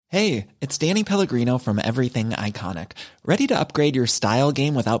Hey, it's Danny Pellegrino from Everything Iconic. Ready to upgrade your style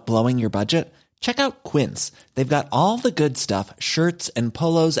game without blowing your budget? Check out Quince. They've got all the good stuff, shirts and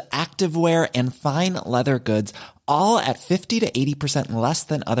polos, activewear, and fine leather goods, all at 50 to 80% less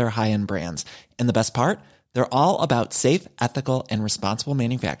than other high-end brands. And the best part? They're all about safe, ethical, and responsible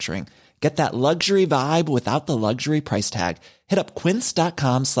manufacturing. Get that luxury vibe without the luxury price tag. Hit up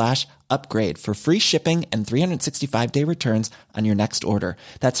quince.com/upgrade for free shipping and 365-day returns on your next order.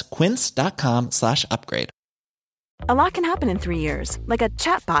 That's quince.com/upgrade. A lot can happen in 3 years, like a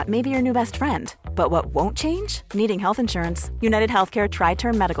chatbot may be your new best friend. But what won't change? Needing health insurance. United Healthcare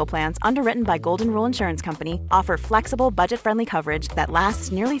Tri-Term Medical Plans, underwritten by Golden Rule Insurance Company, offer flexible, budget-friendly coverage that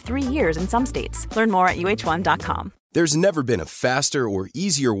lasts nearly 3 years in some states. Learn more at uh1.com. There's never been a faster or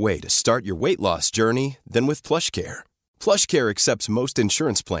easier way to start your weight loss journey than with PlushCare. PlushCare accepts most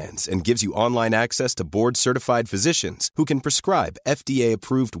insurance plans and gives you online access to board-certified physicians who can prescribe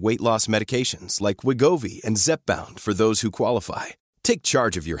FDA-approved weight loss medications like Wegovy and Zepbound for those who qualify. Take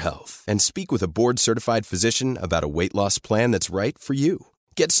charge of your health and speak with a board-certified physician about a weight loss plan that's right for you.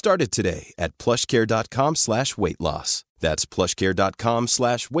 Get started today at plushcare.com/weight loss. That's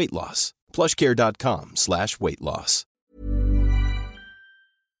plushcare.com/weight loss. plushcare.com/weight loss.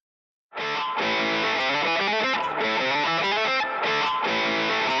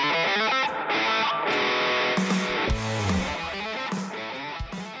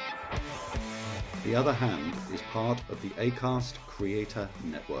 The Other Hand is part of the Acast Creator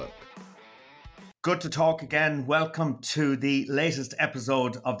Network. Good to talk again. Welcome to the latest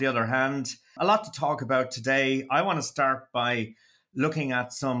episode of The Other Hand. A lot to talk about today. I want to start by looking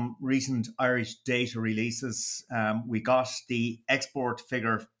at some recent Irish data releases. We got the exports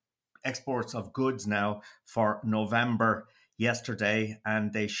of goods now for November yesterday,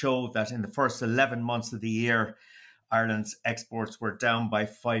 and they show that in the first 11 months of the year, Ireland's exports were down by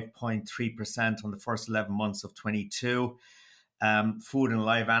 5.3% on the first 11 months of 22. Food and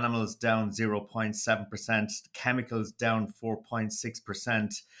live animals down 0.7%, chemicals down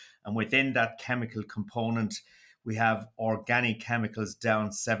 4.6%. And within that chemical component, we have organic chemicals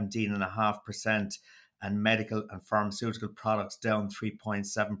down 17.5% and medical and pharmaceutical products down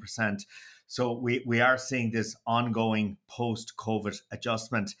 3.7%. So we are seeing this ongoing post-COVID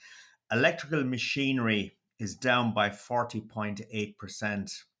adjustment. Electrical machinery is down by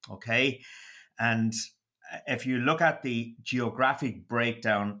 40.8%, okay? And if you look at the geographic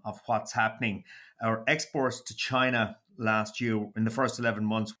breakdown of what's happening, our exports to China last year, in the first 11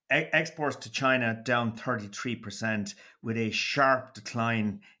 months, exports to China down 33%, with a sharp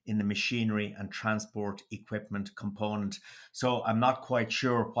decline in the machinery and transport equipment component. So I'm not quite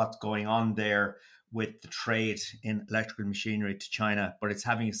sure what's going on there with the trade in electrical machinery to China, but it's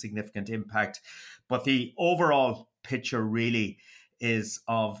having a significant impact. But the overall picture really is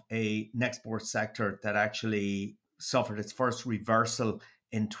of an export sector that actually suffered its first reversal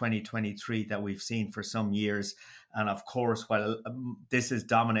in 2023 that we've seen for some years. And of course, while this is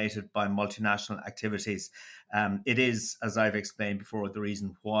dominated by multinational activities, it is, as I've explained before, the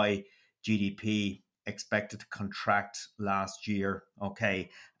reason why GDP expected to contract last year,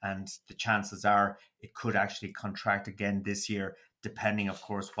 okay? And the chances are it could actually contract again this year, depending, of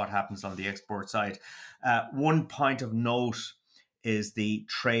course, what happens on the export side. One point of note is the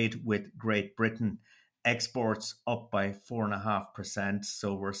trade with Great Britain. Exports up by 4.5%.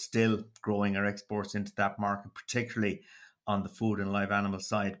 So we're still growing our exports into that market, particularly on the food and live animal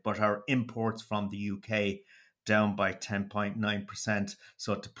side. But our imports from the UK down by 10.9%.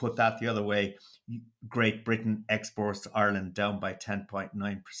 So to put that the other way, Great Britain exports to Ireland down by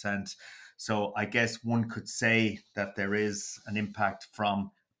 10.9%. So I guess one could say that there is an impact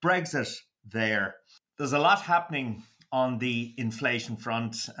from Brexit there. There's a lot happening on the inflation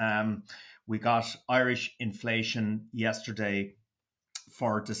front. We got Irish inflation yesterday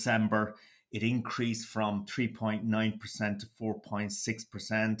for December. It increased from 3.9% to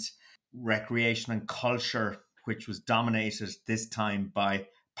 4.6%. Recreation and culture, which was dominated this time by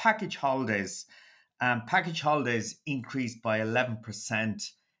package holidays. Package holidays increased by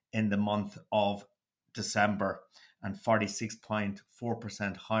 11% in the month of December and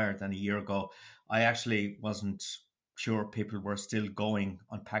 46.4% higher than a year ago. I actually wasn't sure people were still going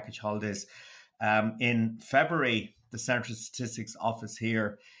on package holidays. In February, the Central Statistics Office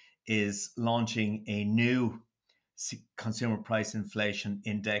here is launching a new consumer price inflation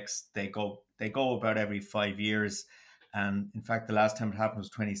index. They go about every 5 years. And in fact, the last time it happened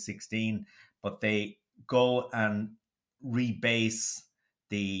was 2016, but they go and rebase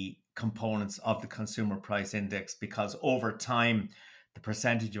the components of the consumer price index, because over time, the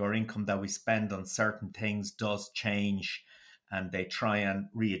percentage of our income that we spend on certain things does change. and they try and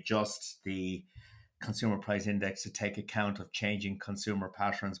readjust the consumer price index to take account of changing consumer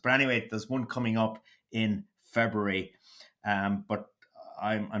patterns. But anyway, there's one coming up in February. But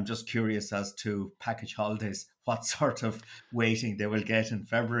I'm just curious as to package holidays, what sort of weighting they will get in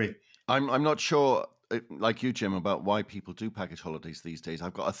February. I'm not sure, like you, Jim, about why people do package holidays these days.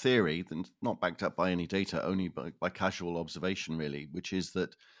 I've got a theory that's not backed up by any data, only by casual observation, really, which is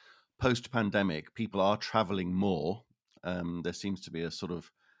that post-pandemic, people are traveling more. There seems to be a sort of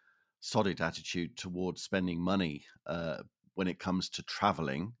solid attitude towards spending money when it comes to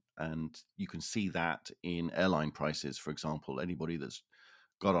traveling. And you can see that in airline prices, for example. Anybody that's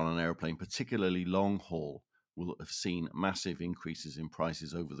got on an airplane, particularly long haul, will have seen massive increases in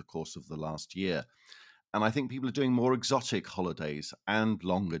prices over the course of the last year. And I think people are doing more exotic holidays and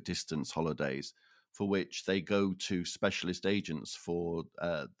longer distance holidays, for which they go to specialist agents for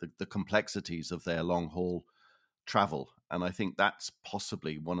the complexities of their long haul travel. And I think that's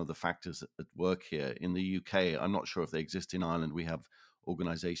possibly one of the factors at work here. In the UK, I'm not sure if they exist in Ireland. We have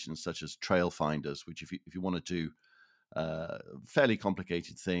organizations such as Trail Finders, which if you want to do fairly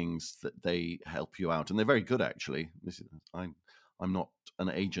complicated things, that they help you out, and they're very good actually. I'm not an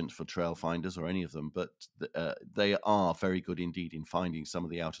agent for Trail Finders or any of them, but they are very good indeed in finding some of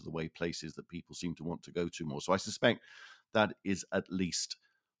the out of the way places that people seem to want to go to more. So I suspect that is at least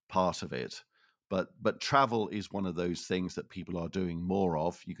part of it. But travel is one of those things that people are doing more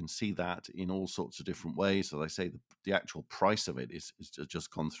of. You can see that in all sorts of different ways. As I say, the actual price of it is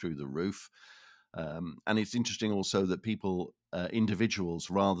just gone through the roof. And it's interesting also that people, individuals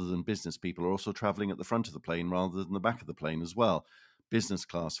rather than business people, are also traveling at the front of the plane rather than the back of the plane as well. Business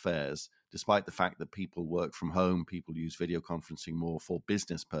class fares, despite the fact that people work from home, people use video conferencing more for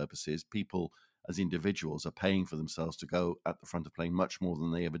business purposes, people as individuals are paying for themselves to go at the front of the plane much more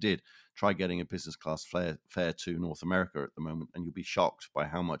than they ever did. Try getting a business class fare to North America at the moment, and you'll be shocked by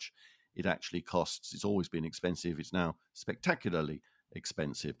how much it actually costs. It's always been expensive. It's now spectacularly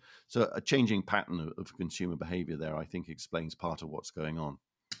expensive. So a changing pattern of consumer behavior there, I think, explains part of what's going on.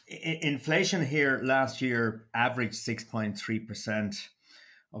 Inflation here last year averaged 6.3%.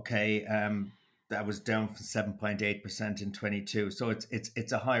 Okay, that was down from 7.8% in 22. So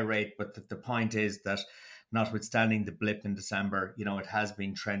it's a high rate, but the point is that notwithstanding the blip in December, it has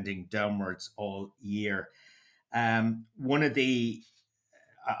been trending downwards all year. One of the,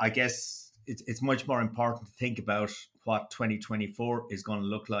 I guess it's much more important to think about what 2024 is going to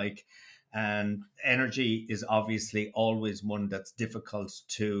look like. And energy is obviously always one that's difficult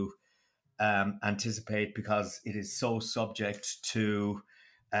to anticipate because it is so subject to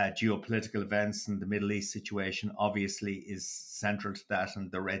geopolitical events, and the Middle East situation obviously is central to that,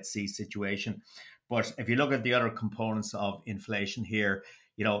 and the Red Sea situation. But if you look at the other components of inflation here,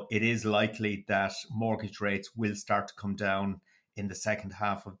 it is likely that mortgage rates will start to come down in the second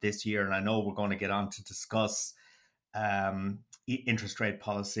half of this year. And I know we're going to get on to discuss interest rate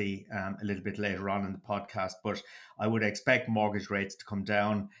policy a little bit later on in the podcast, but I would expect mortgage rates to come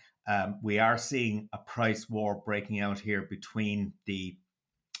down. We are seeing a price war breaking out here between the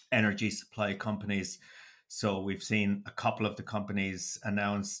energy supply companies. So we've seen a couple of the companies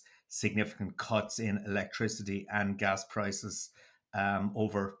announce significant cuts in electricity and gas prices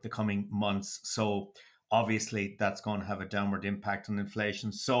over the coming months. So obviously that's going to have a downward impact on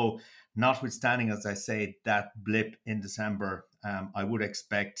inflation. So notwithstanding, as I say, that blip in December, I would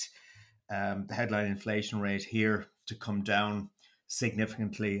expect the headline inflation rate here to come down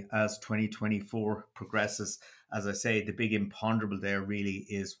significantly as 2024 progresses. As I say, the big imponderable there really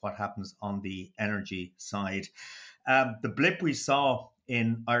is what happens on the energy side. The blip we saw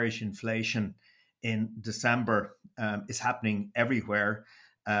in Irish inflation in December is happening everywhere.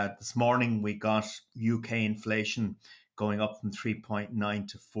 This morning we got UK inflation going up from 3.9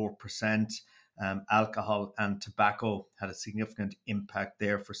 to 4%. Alcohol and tobacco had a significant impact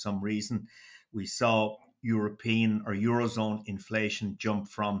there for some reason. We saw European or Eurozone inflation jump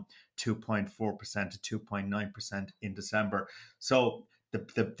from 2.4% to 2.9% in December. So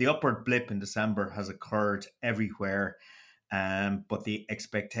the upward blip in December has occurred everywhere. But the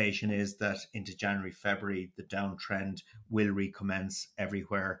expectation is that into January, February, the downtrend will recommence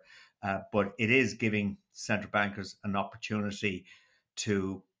everywhere. But it is giving central bankers an opportunity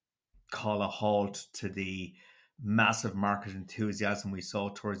to call a halt to the massive market enthusiasm we saw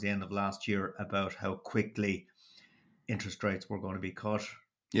towards the end of last year about how quickly interest rates were going to be cut.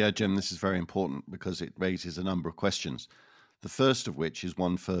 Yeah, Jim, this is very important because it raises a number of questions. The first of which is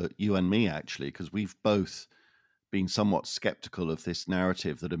one for you and me, actually, because we've both been somewhat skeptical of this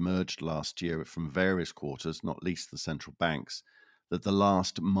narrative that emerged last year from various quarters, not least the central banks, that the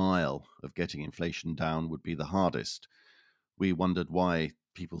last mile of getting inflation down would be the hardest. We wondered why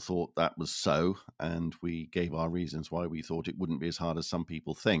people thought that was so, and we gave our reasons why we thought it wouldn't be as hard as some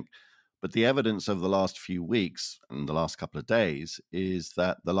people think. But the evidence over the last few weeks and the last couple of days is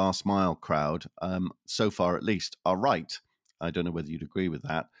that the last mile crowd, so far at least, are right. I don't know whether you'd agree with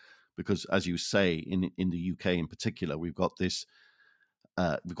that, because as you say, in the UK in particular, we've got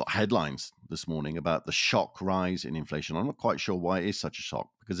headlines this morning about the shock rise in inflation. I'm not quite sure why it is such a shock,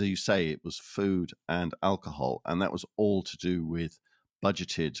 because as you say, it was food and alcohol, and that was all to do with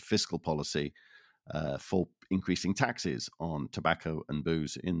budgeted fiscal policy for increasing taxes on tobacco and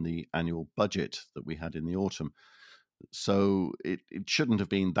booze in the annual budget that we had in the autumn. So it shouldn't have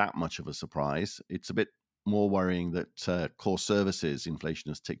been that much of a surprise. It's a bit more worrying that core services inflation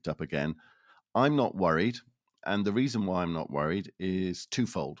has ticked up again. I'm not worried. And the reason why I'm not worried is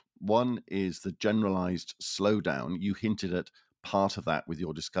twofold. One is the generalized slowdown. You hinted at part of that with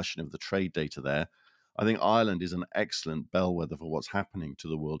your discussion of the trade data there. I think Ireland is an excellent bellwether for what's happening to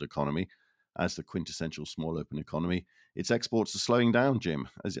the world economy as the quintessential small open economy. Its exports are slowing down, Jim,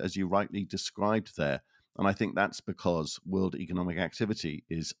 as you rightly described there. And I think that's because world economic activity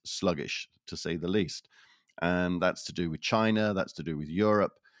is sluggish, to say the least. And that's to do with China, that's to do with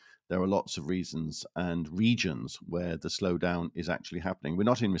Europe. There are lots of reasons and regions where the slowdown is actually happening. We're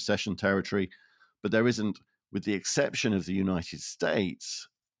not in recession territory, but there isn't, with the exception of the United States,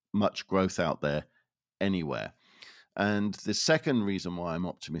 much growth out there anywhere. And the second reason why I'm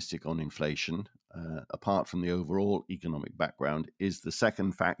optimistic on inflation, apart from the overall economic background, is the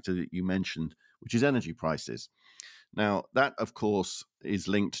second factor that you mentioned, which is energy prices. Now, that, of course, is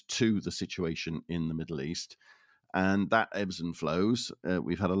linked to the situation in the Middle East. And that ebbs and flows.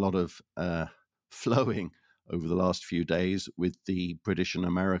 We've had a lot of flowing over the last few days with the British and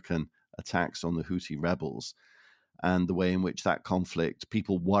American attacks on the Houthi rebels and the way in which that conflict,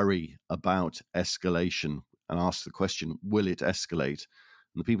 people worry about escalation and ask the question, will it escalate?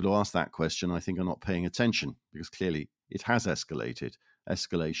 And the people who ask that question, I think, are not paying attention, because clearly it has escalated.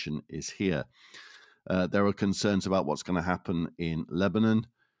 Escalation is here. There are concerns about what's going to happen in Lebanon.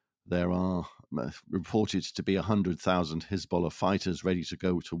 There are reported to be 100,000 Hezbollah fighters ready to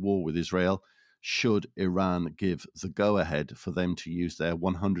go to war with Israel should Iran give the go-ahead for them to use their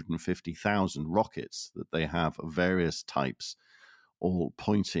 150,000 rockets that they have of various types, all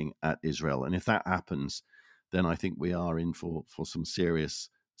pointing at Israel. And if that happens, then I think we are in for some serious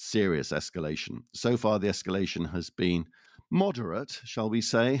escalation. So far, the escalation has been moderate, shall we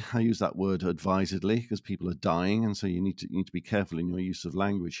say. I use that word advisedly because people are dying, and so you need to be careful in your use of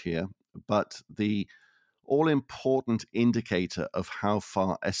language here. But the all-important indicator of how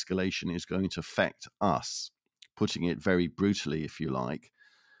far escalation is going to affect us, putting it very brutally, if you like,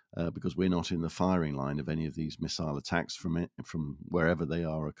 because we're not in the firing line of any of these missile attacks from wherever they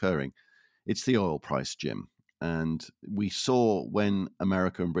are occurring, it's the oil price, Jim. And we saw when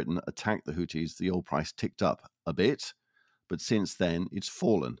America and Britain attacked the Houthis, the oil price ticked up a bit. But since then, it's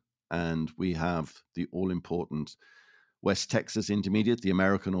fallen. And we have the all-important West Texas Intermediate, the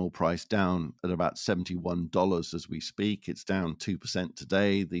American oil price, down at about $71 as we speak. It's down 2%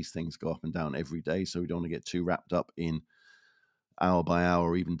 today. These things go up and down every day, so we don't want to get too wrapped up in hour by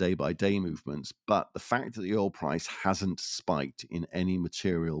hour or even day by day movements. But the fact that the oil price hasn't spiked in any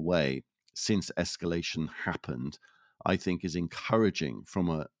material way since escalation happened, I think is encouraging from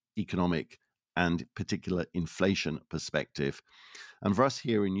an economic and particular inflation perspective. And for us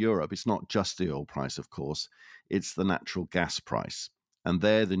here in Europe, it's not just the oil price, of course, it's the natural gas price. And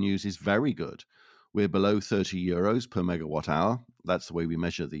there the news is very good. We're below 30 euros per megawatt hour. That's the way we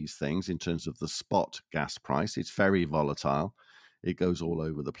measure these things in terms of the spot gas price. It's very volatile. It goes all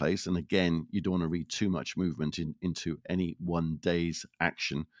over the place. And again, you don't want to read too much movement into any one day's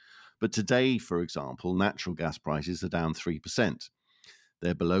action. But today, for example, natural gas prices are down 3%.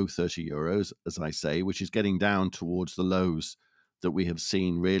 They're below 30 euros, as I say, which is getting down towards the lows that we have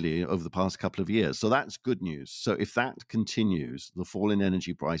seen really over the past couple of years. So that's good news. So if that continues, the fall in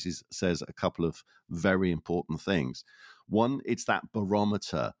energy prices says a couple of very important things. One, it's that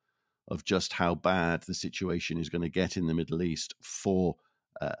barometer of just how bad the situation is going to get in the Middle East for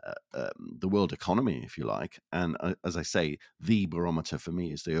the world economy, if you like. And as I say, the barometer for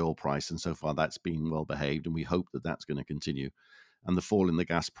me is the oil price. And so far that's been well behaved, and we hope that that's going to continue. And the fall in the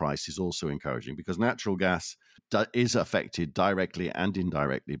gas price is also encouraging, because natural gas is affected directly and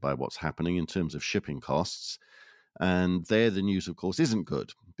indirectly by what's happening in terms of shipping costs. And there the news, of course, isn't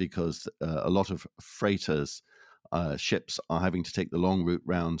good, because a lot of freighters, ships are having to take the long route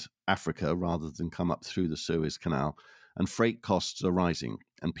round Africa rather than come up through the Suez Canal. And freight costs are rising,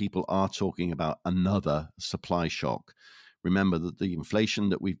 and people are talking about another supply shock, remember that the inflation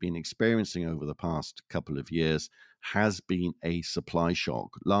that we've been experiencing over the past couple of years has been a supply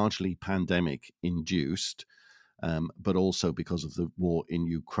shock, largely pandemic induced, but also because of the war in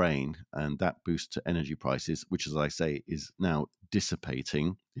Ukraine and that boost to energy prices, which, as I say, is now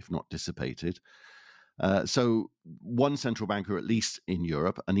dissipating, if not dissipated. So one central banker, at least in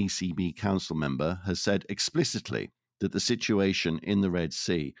Europe, an ECB council member, has said explicitly that the situation in the Red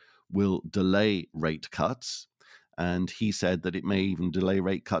Sea will delay rate cuts. And he said that it may even delay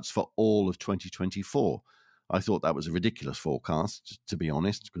rate cuts for all of 2024. I thought that was a ridiculous forecast, to be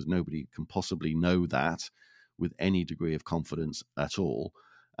honest, because nobody can possibly know that with any degree of confidence at all.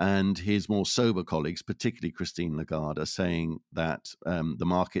 And his more sober colleagues, particularly Christine Lagarde, are saying that the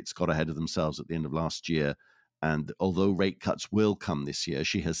markets got ahead of themselves at the end of last year. And although rate cuts will come this year,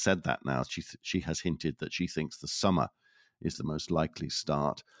 she has said that now. She has hinted that she thinks the summer is the most likely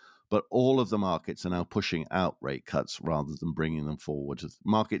start. But all of the markets are now pushing out rate cuts rather than bringing them forward.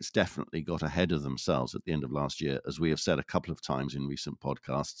 Markets definitely got ahead of themselves at the end of last year, as we have said a couple of times in recent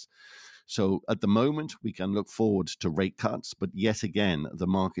podcasts. So at the moment, we can look forward to rate cuts, but yet again, the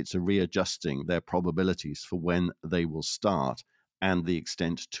markets are readjusting their probabilities for when they will start and the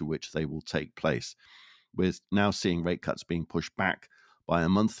extent to which they will take place. We're now seeing rate cuts being pushed back by a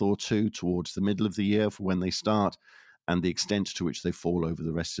month or two towards the middle of the year for when they start, and the extent to which they fall over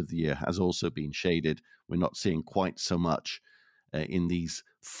the rest of the year has also been shaded. We're not seeing quite so much in these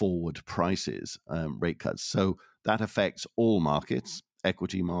forward prices, rate cuts. So that affects all markets.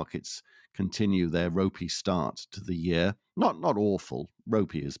 Equity markets continue their ropey start to the year. Not awful.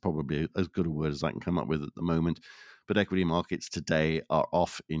 Ropey is probably as good a word as I can come up with at the moment. But equity markets today are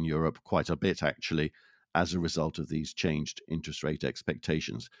off in Europe quite a bit, actually, as a result of these changed interest rate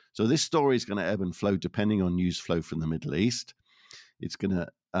expectations. So this story is going to ebb and flow depending on news flow from the Middle East. It's going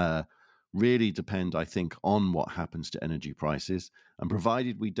to really depend, I think, on what happens to energy prices. And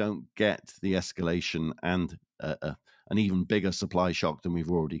provided we don't get the escalation and an even bigger supply shock than we've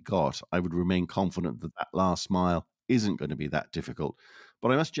already got, I would remain confident that that last mile isn't going to be that difficult.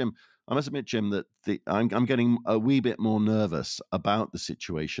 But I must admit, Jim, that I'm getting a wee bit more nervous about the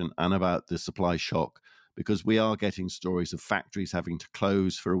situation and about the supply shock, because we are getting stories of factories having to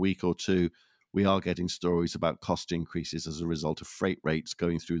close for a week or two. We are getting stories about cost increases as a result of freight rates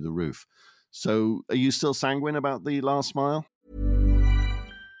going through the roof. So are you still sanguine about the last mile?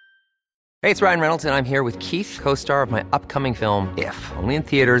 Hey, it's Ryan Reynolds, and I'm here with Keith, co-star of my upcoming film, If, only in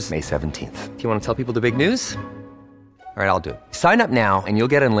theaters May 17th. Do you want to tell people the big news? All right, I'll do it. Sign up now and you'll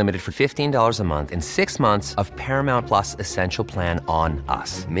get unlimited for $15 a month and 6 months of Paramount Plus Essential Plan on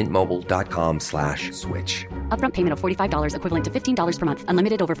us. MintMobile.com/switch. Upfront payment of $45 equivalent to $15 per month.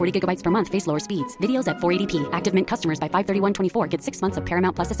 Unlimited over 40 gigabytes per month. Face lower speeds. Videos at 480p. Active Mint customers by 531.24 get 6 months of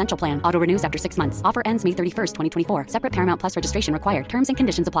Paramount Plus Essential Plan. Auto renews after 6 months. Offer ends May 31st, 2024. Separate Paramount Plus registration required. Terms and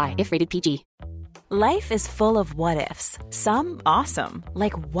conditions apply if rated PG. Life is full of what-ifs. Some awesome.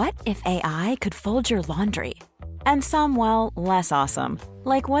 Like what if AI could fold your laundry? And some, well, less awesome.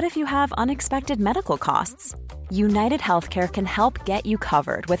 Like what if you have unexpected medical costs? United Healthcare can help get you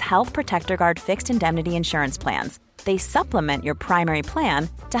covered with Health Protector Guard fixed indemnity insurance plans. They supplement your primary plan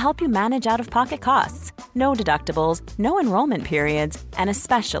to help you manage out-of-pocket costs. No deductibles, no enrollment periods, and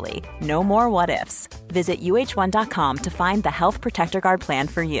especially no more what-ifs. Visit uh1.com to find the Health Protector Guard plan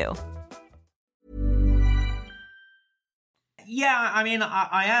for you. Yeah, I mean,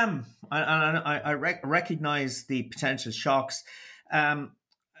 I am. I recognize the potential shocks.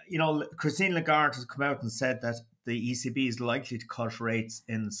 Christine Lagarde has come out and said that the ECB is likely to cut rates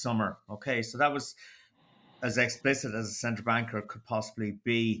in the summer. Okay, so that was as explicit as a central banker could possibly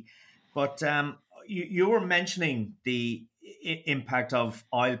be. But you were mentioning the impact of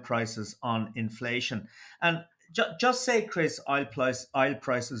oil prices on inflation. And just say, Chris, oil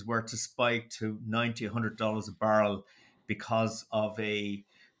prices were to spike to $90, $100 a barrel because of a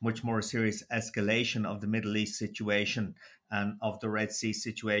much more serious escalation of the Middle East situation and of the Red Sea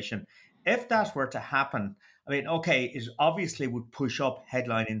situation. If that were to happen, I mean, okay, it obviously would push up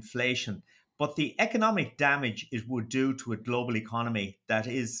headline inflation, but the economic damage it would do to a global economy that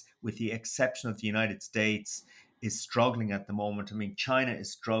is, with the exception of the United States, is struggling at the moment. I mean, China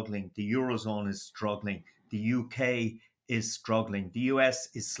is struggling, the Eurozone is struggling, the UK is struggling. The US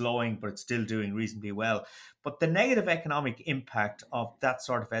is slowing, but it's still doing reasonably well. But the negative economic impact of that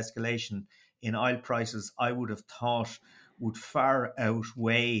sort of escalation in oil prices, I would have thought, would far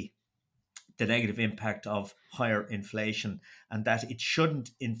outweigh the negative impact of higher inflation, and that it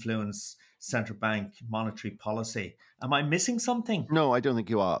shouldn't influence central bank monetary policy. Am I missing something? No, I don't think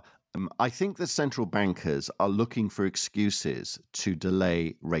you are. I think the central bankers are looking for excuses to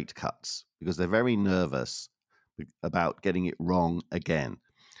delay rate cuts because they're very nervous about getting it wrong again.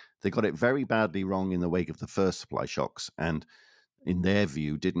 They got it very badly wrong in the wake of the first supply shocks, and in their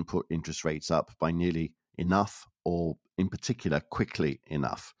view, didn't put interest rates up by nearly enough, or in particular, quickly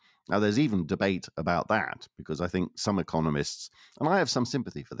enough. Now, there's even debate about that, because I think some economists, and I have some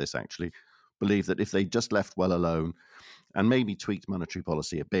sympathy for this actually, believe that if they just left well alone and maybe tweaked monetary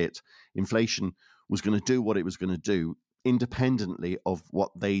policy a bit, inflation was going to do what it was going to do independently of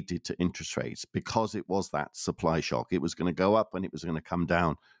what they did to interest rates, because it was that supply shock. It was going to go up and it was going to come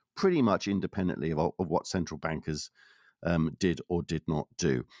down pretty much independently of what central bankers did or did not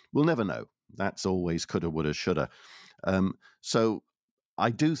do. We'll never know. That's always coulda, woulda, shoulda. So I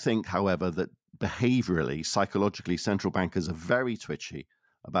do think, however, that behaviorally, psychologically, central bankers are very twitchy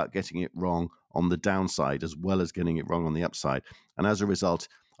about getting it wrong on the downside as well as getting it wrong on the upside. And as a result,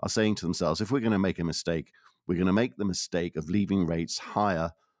 are saying to themselves, if we're going to make a mistake, we're going to make the mistake of leaving rates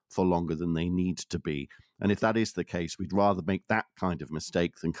higher for longer than they need to be. And if that is the case, we'd rather make that kind of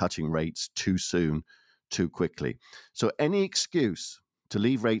mistake than cutting rates too soon, too quickly. So any excuse to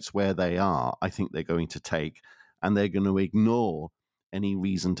leave rates where they are, I think they're going to take, and they're going to ignore any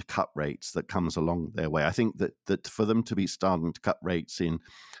reason to cut rates that comes along their way. I think that for them to be starting to cut rates in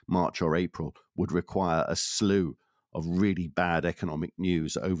March or April would require a slew of really bad economic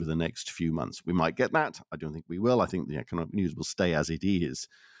news over the next few months. We might get that. I don't think we will. I think the economic news will stay as it is,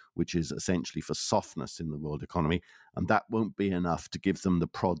 which is essentially for softness in the world economy. And that won't be enough to give them the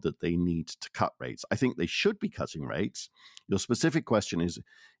prod that they need to cut rates. I think they should be cutting rates. Your specific question is,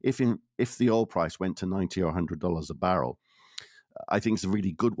 if the oil price went to $90 or $100 a barrel, I think it's a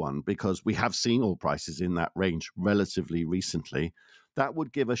really good one, because we have seen oil prices in that range relatively recently. That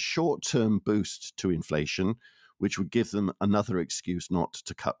would give a short-term boost to inflation, which would give them another excuse not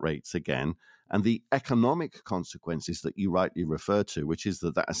to cut rates again. And the economic consequences that you rightly refer to, which is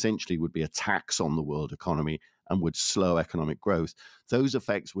that essentially would be a tax on the world economy and would slow economic growth, those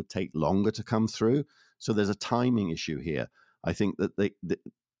effects would take longer to come through. So there's a timing issue here. I think that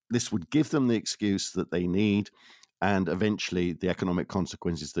this would give them the excuse that they need, and eventually the economic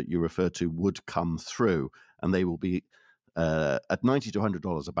consequences that you refer to would come through, and they will be at $90 to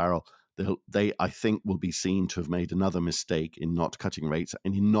 $100 a barrel. They, I think, will be seen to have made another mistake in not cutting rates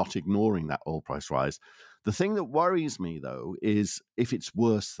and in not ignoring that oil price rise. The thing that worries me, though, is if it's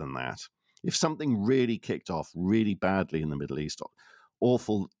worse than that. If something really kicked off really badly in the Middle East,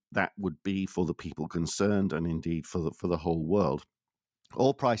 awful that would be for the people concerned, and indeed for the whole world.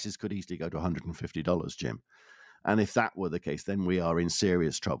 Oil prices could easily go to $150, Jim. And if that were the case, then we are in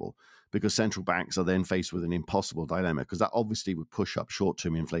serious trouble, because central banks are then faced with an impossible dilemma, because that obviously would push up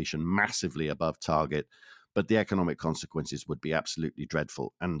short-term inflation massively above target, but the economic consequences would be absolutely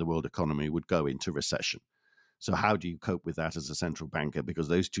dreadful, and the world economy would go into recession. So how do you cope with that as a central banker? Because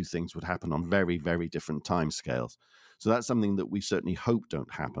those two things would happen on very, very different timescales. So that's something that we certainly hope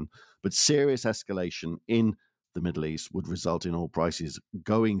don't happen. But serious escalation in the Middle East would result in oil prices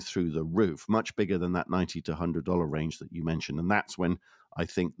going through the roof, much bigger than that $90 to $100 range that you mentioned. And that's when I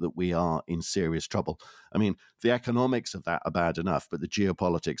think that we are in serious trouble. I mean, the economics of that are bad enough, but the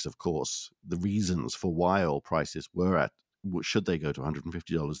geopolitics, of course, the reasons for why oil prices were at, should they go to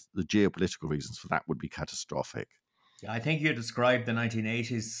 $150, the geopolitical reasons for that would be catastrophic. Yeah, I think you described the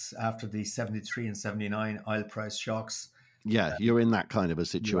 1980s after the 73 and 79 oil price shocks. Yeah, you're in that kind of a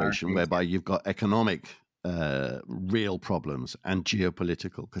situation whereby you've got economic real problems and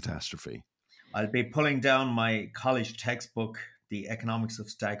geopolitical catastrophe. I'll be pulling down my college textbook, The Economics of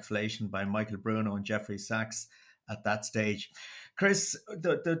Stagflation by Michael Bruno and Jeffrey Sachs at that stage. Chris,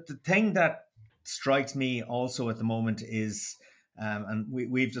 the thing that strikes me also at the moment is, and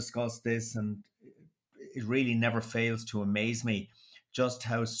we've discussed this, and it really never fails to amaze me just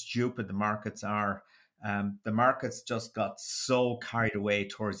how stupid the markets are. The markets just got so carried away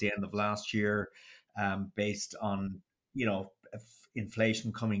towards the end of last year, based on,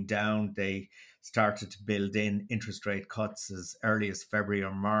 inflation coming down. They started to build in interest rate cuts as early as February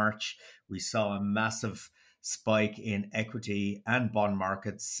or March. We saw a massive spike in equity and bond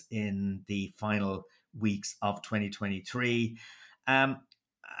markets in the final weeks of 2023. And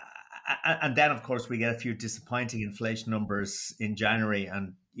then, of course, we get a few disappointing inflation numbers in January,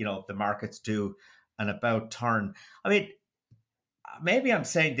 and, the markets do an about turn. I mean, maybe I'm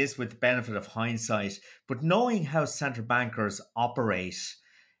saying this with the benefit of hindsight, but knowing how central bankers operate,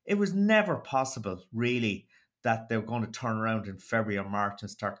 it was never possible, really, that they were going to turn around in February or March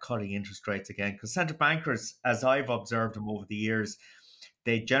and start cutting interest rates again. Because central bankers, as I've observed them over the years,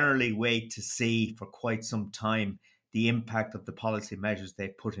 they generally wait to see for quite some time the impact of the policy measures they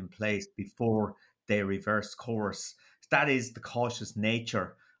put in place before they reverse course. That is the cautious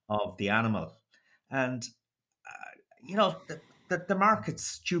nature of the animal. And the market's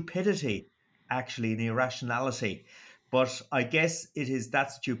stupidity, actually, and irrationality. But I guess it is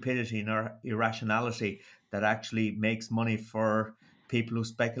that stupidity and irrationality that actually makes money for people who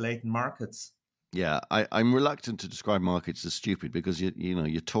speculate in markets. Yeah, I'm reluctant to describe markets as stupid because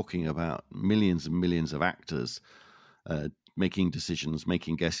you're talking about millions and millions of actors making decisions,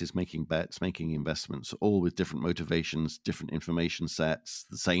 making guesses, making bets, making investments, all with different motivations, different information sets,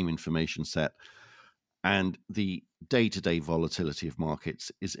 the same information set. And the day-to-day volatility of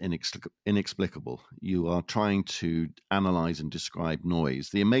markets is inexplicable. You are trying to analyze and describe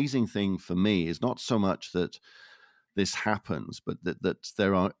noise. The amazing thing for me is not so much that this happens, but that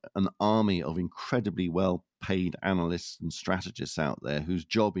there are an army of incredibly well-paid analysts and strategists out there whose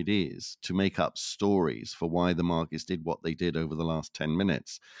job it is to make up stories for why the markets did what they did over the last 10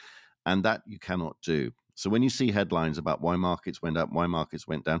 minutes. And that you cannot do. So when you see headlines about why markets went up, why markets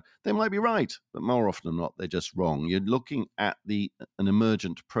went down, they might be right, but more often than not, they're just wrong. You're looking at an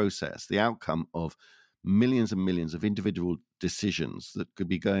emergent process, the outcome of millions and millions of individual decisions that could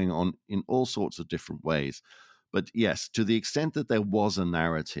be going on in all sorts of different ways. But yes, to the extent that there was a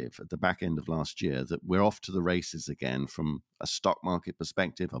narrative at the back end of last year that we're off to the races again from a stock market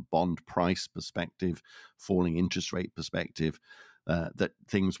perspective, a bond price perspective, falling interest rate perspective, that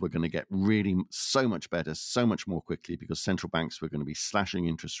things were going to get really so much better, so much more quickly because central banks were going to be slashing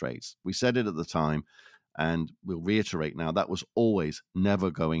interest rates. We said it at the time, and we'll reiterate now, that was always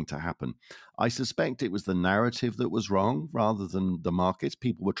never going to happen. I suspect it was the narrative that was wrong rather than the markets.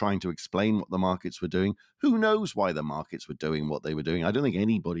 People were trying to explain what the markets were doing. Who knows why the markets were doing what they were doing? I don't think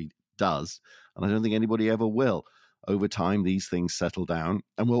anybody does, and I don't think anybody ever will. Over time, these things settle down.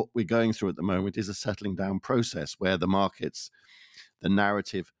 And what we're going through at the moment is a settling down process where the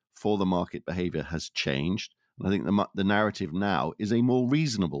narrative for the market behavior has changed. And I think the narrative now is a more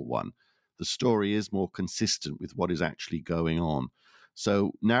reasonable one. The story is more consistent with what is actually going on.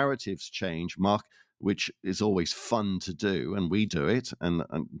 So narratives change, which is always fun to do, and we do it, and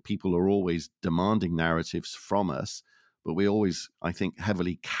people are always demanding narratives from us. But we always, I think,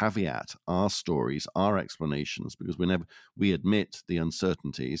 heavily caveat our stories, our explanations, because we admit the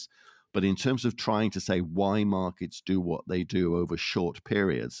uncertainties. But in terms of trying to say why markets do what they do over short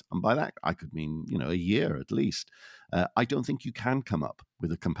periods, and by that I could mean, a year at least, I don't think you can come up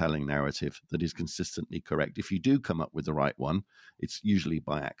with a compelling narrative that is consistently correct. If you do come up with the right one, it's usually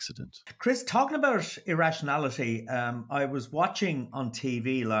by accident. Chris, talking about irrationality, I was watching on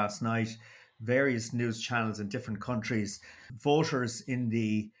TV last night various news channels in different countries, voters in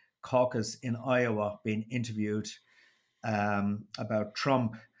the caucus in Iowa being interviewed about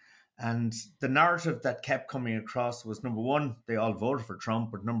Trump. And the narrative that kept coming across was, number one, they all voted for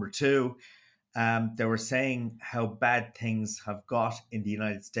Trump, but number two, they were saying how bad things have got in the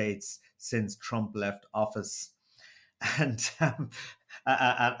United States since Trump left office. And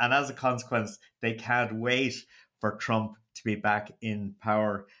as a consequence, they can't wait for Trump to be back in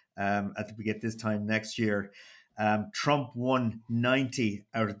power at this time next year. Trump won 90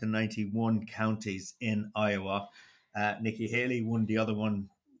 out of the 91 counties in Iowa. Nikki Haley won the other one,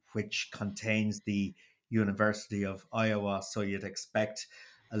 which contains the University of Iowa. So you'd expect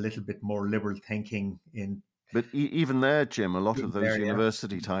a little bit more liberal thinking in. But even there, Jim, a lot of those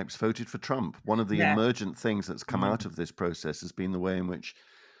university types voted for Trump. One of the emergent things that's come out of this process has been the way in which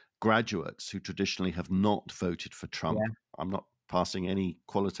graduates who traditionally have not voted for Trump, I'm not passing any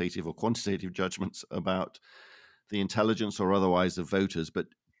qualitative or quantitative judgments about the intelligence or otherwise of voters, but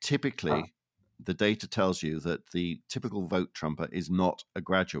typically the data tells you that the typical vote Trumper is not a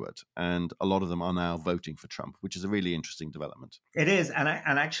graduate, and a lot of them are now voting for Trump, which is a really interesting development. It is, and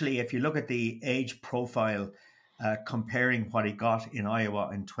actually, if you look at the age profile, comparing what he got in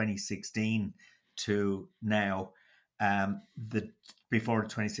Iowa in 2016 to now, before the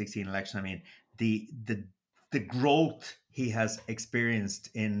 2016 election, I mean, the growth he has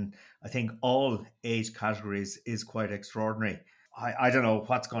experienced in, I think, all age categories is quite extraordinary. I don't know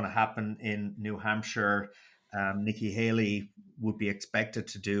what's going to happen in New Hampshire. Nikki Haley would be expected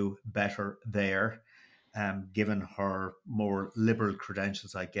to do better there, given her more liberal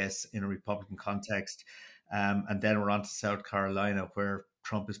credentials, I guess, in a Republican context. And then we're on to South Carolina, where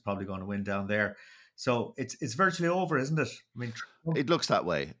Trump is probably going to win down there. So it's virtually over, isn't it? I mean, it looks that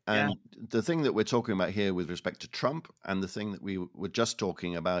way. And the thing that we're talking about here with respect to Trump, and the thing that we were just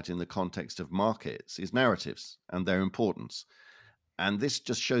talking about in the context of markets, is narratives and their importance. And this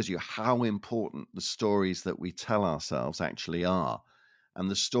just shows you how important the stories that we tell ourselves actually are. And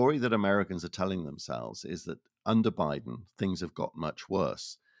the story that Americans are telling themselves is that under Biden, things have got much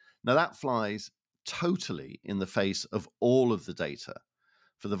worse. Now, that flies totally in the face of all of the data.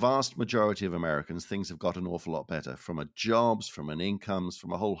 for the vast majority of Americans, things have got an awful lot better from a jobs, from an incomes,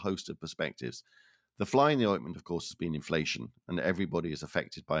 from a whole host of perspectives. The fly in the ointment, of course, has been inflation, and everybody is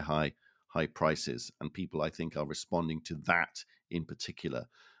affected by high prices. And people, I think, are responding to that in particular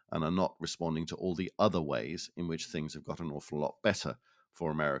and are not responding to all the other ways in which things have got an awful lot better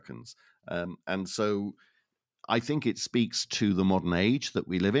for Americans. And so I think it speaks to the modern age that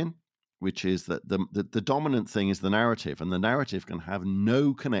we live in, which is that the dominant thing is the narrative, and the narrative can have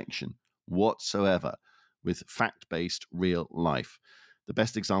no connection whatsoever with fact-based real life. The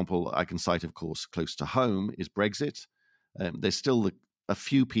best example I can cite, of course, close to home is Brexit. There's still a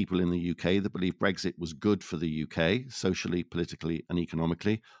few people in the UK that believe Brexit was good for the UK, socially, politically, and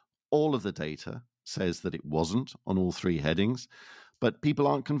economically. All of the data says that it wasn't on all three headings. But people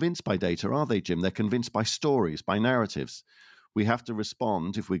aren't convinced by data, are they, Jim? They're convinced by stories, by narratives. We have to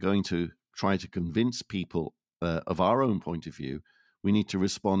respond, if we're going to try to convince people of our own point of view, we need to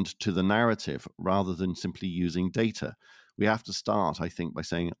respond to the narrative rather than simply using data. We have to start, I think, by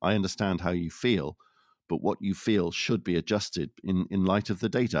saying, I understand how you feel, but what you feel should be adjusted in light of the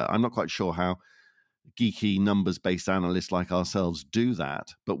data. I'm not quite sure how geeky numbers-based analysts like ourselves do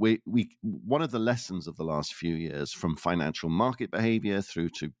that, but we one of the lessons of the last few years, from financial market behavior through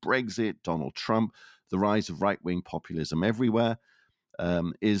to Brexit, Donald Trump, the rise of right-wing populism everywhere,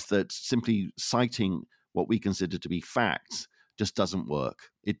 is that simply citing what we consider to be facts just doesn't work.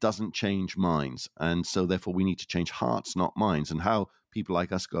 It doesn't change minds, and so therefore we need to change hearts, not minds. And how people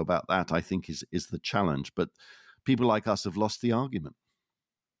like us go about that, I think, is the challenge. But people like us have lost the argument.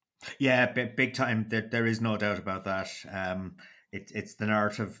 Yeah, big time. There is no doubt about that. It's the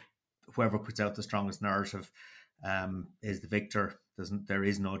narrative. Whoever puts out the strongest narrative is the victor. There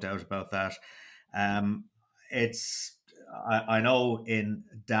is no doubt about that. I know in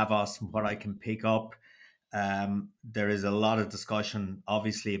Davos, from what I can pick up, there is a lot of discussion,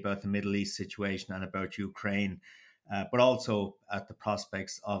 obviously, about the Middle East situation and about Ukraine, but also at the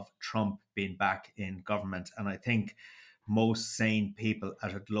prospects of Trump being back in government. And I think most sane people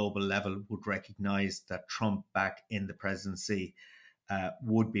at a global level would recognize that Trump back in the presidency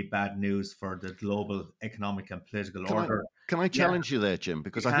would be bad news for the global economic and political order. Can I challenge you there, Jim?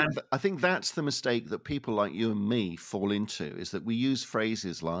 Because I think that's the mistake that people like you and me fall into, is that we use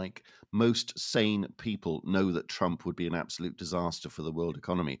phrases like most sane people know that Trump would be an absolute disaster for the world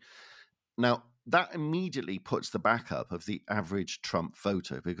economy. Now, that immediately puts the back up of the average Trump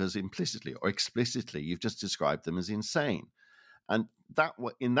voter, because implicitly or explicitly, you've just described them as insane. And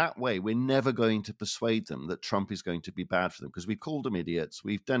in that way, we're never going to persuade them that Trump is going to be bad for them, because we've called them idiots,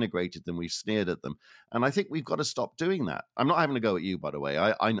 we've denigrated them, we've sneered at them. And I think we've got to stop doing that. I'm not having a go at you, by the way.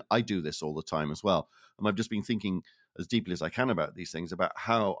 I do this all the time as well. And I've just been thinking as deeply as I can about these things, about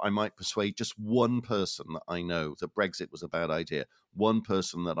how I might persuade just one person that I know that Brexit was a bad idea, one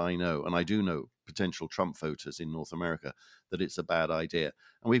person that I know, and I do know potential Trump voters in North America, that it's a bad idea.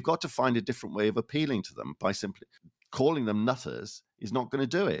 And we've got to find a different way of appealing to them. By simply calling them nutters is not going to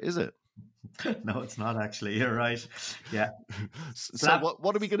do it, is it? No, it's not, actually. You're right. Yeah. So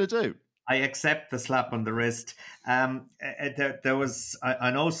what are we going to do? I accept the slap on the wrist. There was,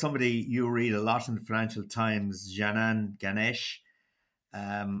 I know somebody you read a lot in the Financial Times, Janan Ganesh.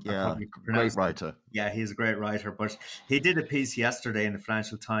 Great writer. Yeah, he's a great writer. But he did a piece yesterday in the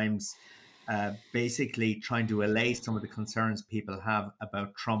Financial Times, basically trying to allay some of the concerns people have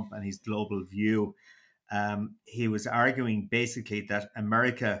about Trump and his global view. He was arguing basically that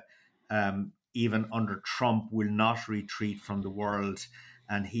America, even under Trump, will not retreat from the world.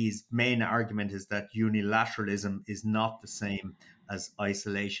 And his main argument is that unilateralism is not the same as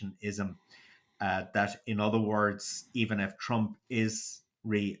isolationism. That, in other words, even if Trump is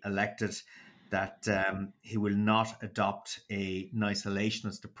re-elected, that he will not adopt an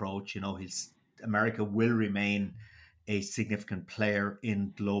isolationist approach. America will remain a significant player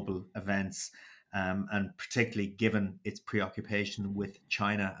in global events. And particularly given its preoccupation with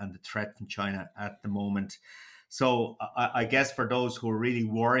China and the threat from China at the moment. So I guess for those who are really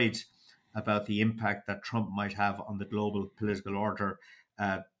worried about the impact that Trump might have on the global political order,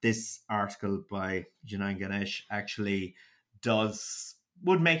 this article by Janan Ganesh actually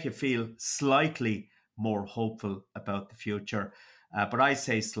would make you feel slightly more hopeful about the future. But I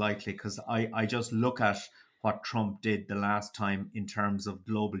say slightly because I just look at what Trump did the last time in terms of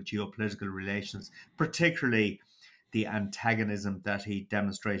global geopolitical relations, particularly the antagonism that he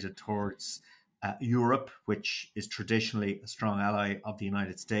demonstrated towards Europe, which is traditionally a strong ally of the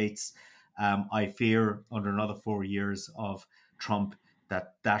United States. I fear under another 4 years of Trump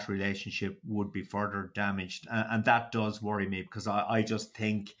that relationship would be further damaged. And that does worry me, because I just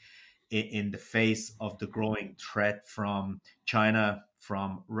think in the face of the growing threat from China,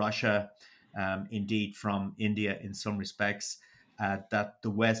 from Russia, indeed from India in some respects, that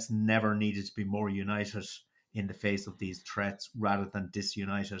the West never needed to be more united in the face of these threats rather than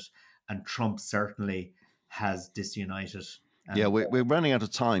disunited. And Trump certainly has disunited. Yeah, we're running out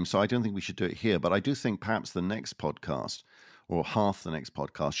of time, so I don't think we should do it here. But I do think perhaps the next podcast, or half the next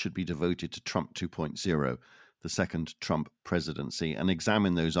podcast, should be devoted to Trump 2.0, the second Trump presidency, and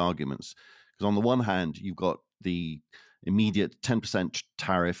examine those arguments. Because on the one hand, you've got the immediate 10%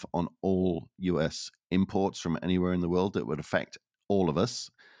 tariff on all US imports from anywhere in the world that would affect all of us.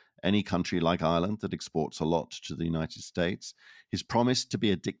 Any country like Ireland that exports a lot to the United States. His promise to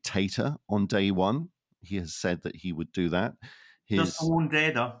be a dictator on day one. He has said that he would do that. Just for one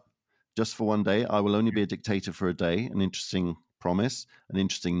day, though. Just for one day. I will only be a dictator for a day. An interesting promise, an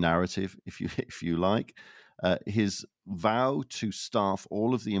interesting narrative, if you like. His vow to staff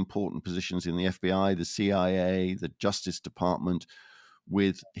all of the important positions in the FBI, the CIA, the Justice Department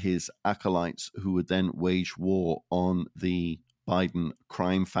with his acolytes who would then wage war on the Biden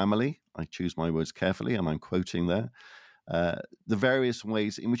crime family. I choose my words carefully, and I'm quoting there. The various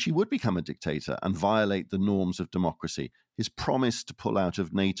ways in which he would become a dictator and violate the norms of democracy. His promise to pull out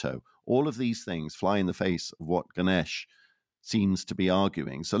of NATO. All of these things fly in the face of what Ganesh seems to be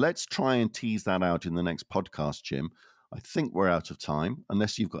arguing. So let's try and tease that out in the next podcast, Jim. I think we're out of time,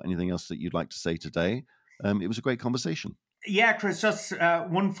 unless you've got anything else that you'd like to say today. It was a great conversation. Yeah, Chris, just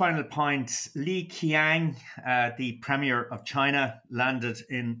one final point. Li Qiang, the Premier of China, landed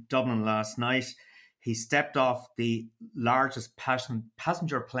in Dublin last night. He stepped off the largest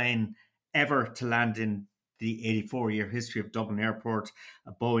passenger plane ever to land in the 84-year history of Dublin Airport,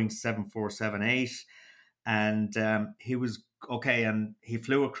 a Boeing 747-8. And he was okay, and he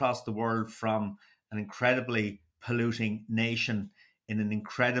flew across the world from an incredibly polluting nation in an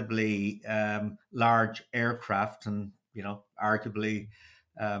incredibly large aircraft, and arguably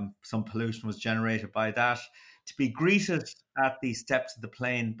some pollution was generated by that, to be greeted at the steps of the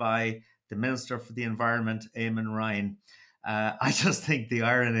plane by the Minister for the Environment, Eamon Ryan. I just think the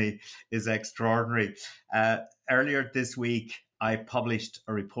irony is extraordinary. Earlier this week, I published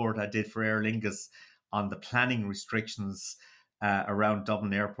a report I did for Aer Lingus on the planning restrictions around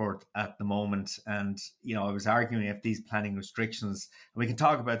Dublin Airport at the moment. And, I was arguing if these planning restrictions, and we can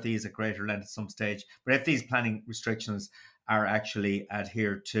talk about these at greater length at some stage, but if these planning restrictions are actually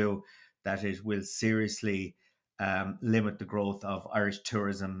adhered to, that it will seriously limit the growth of Irish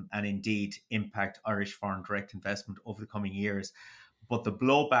tourism and indeed impact Irish foreign direct investment over the coming years. But the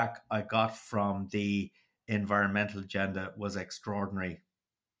blowback I got from the environmental agenda was extraordinary.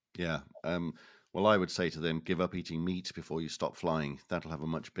 Yeah. Well, I would say to them, give up eating meat before you stop flying. That'll have a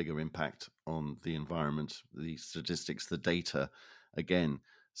much bigger impact on the environment. The statistics, the data, again,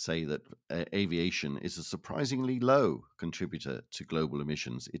 say that aviation is a surprisingly low contributor to global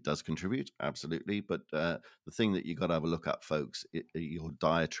emissions. It does contribute, absolutely. But the thing that you got to have a look at, folks, your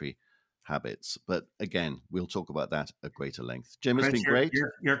dietary habits. But again, we'll talk about that at greater length. Jim, it's been great.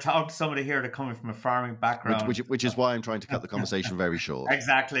 You're talking to somebody here that coming from a farming background. Which is why I'm trying to cut the conversation very short.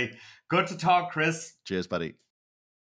 Exactly. Good to talk, Chris. Cheers, buddy.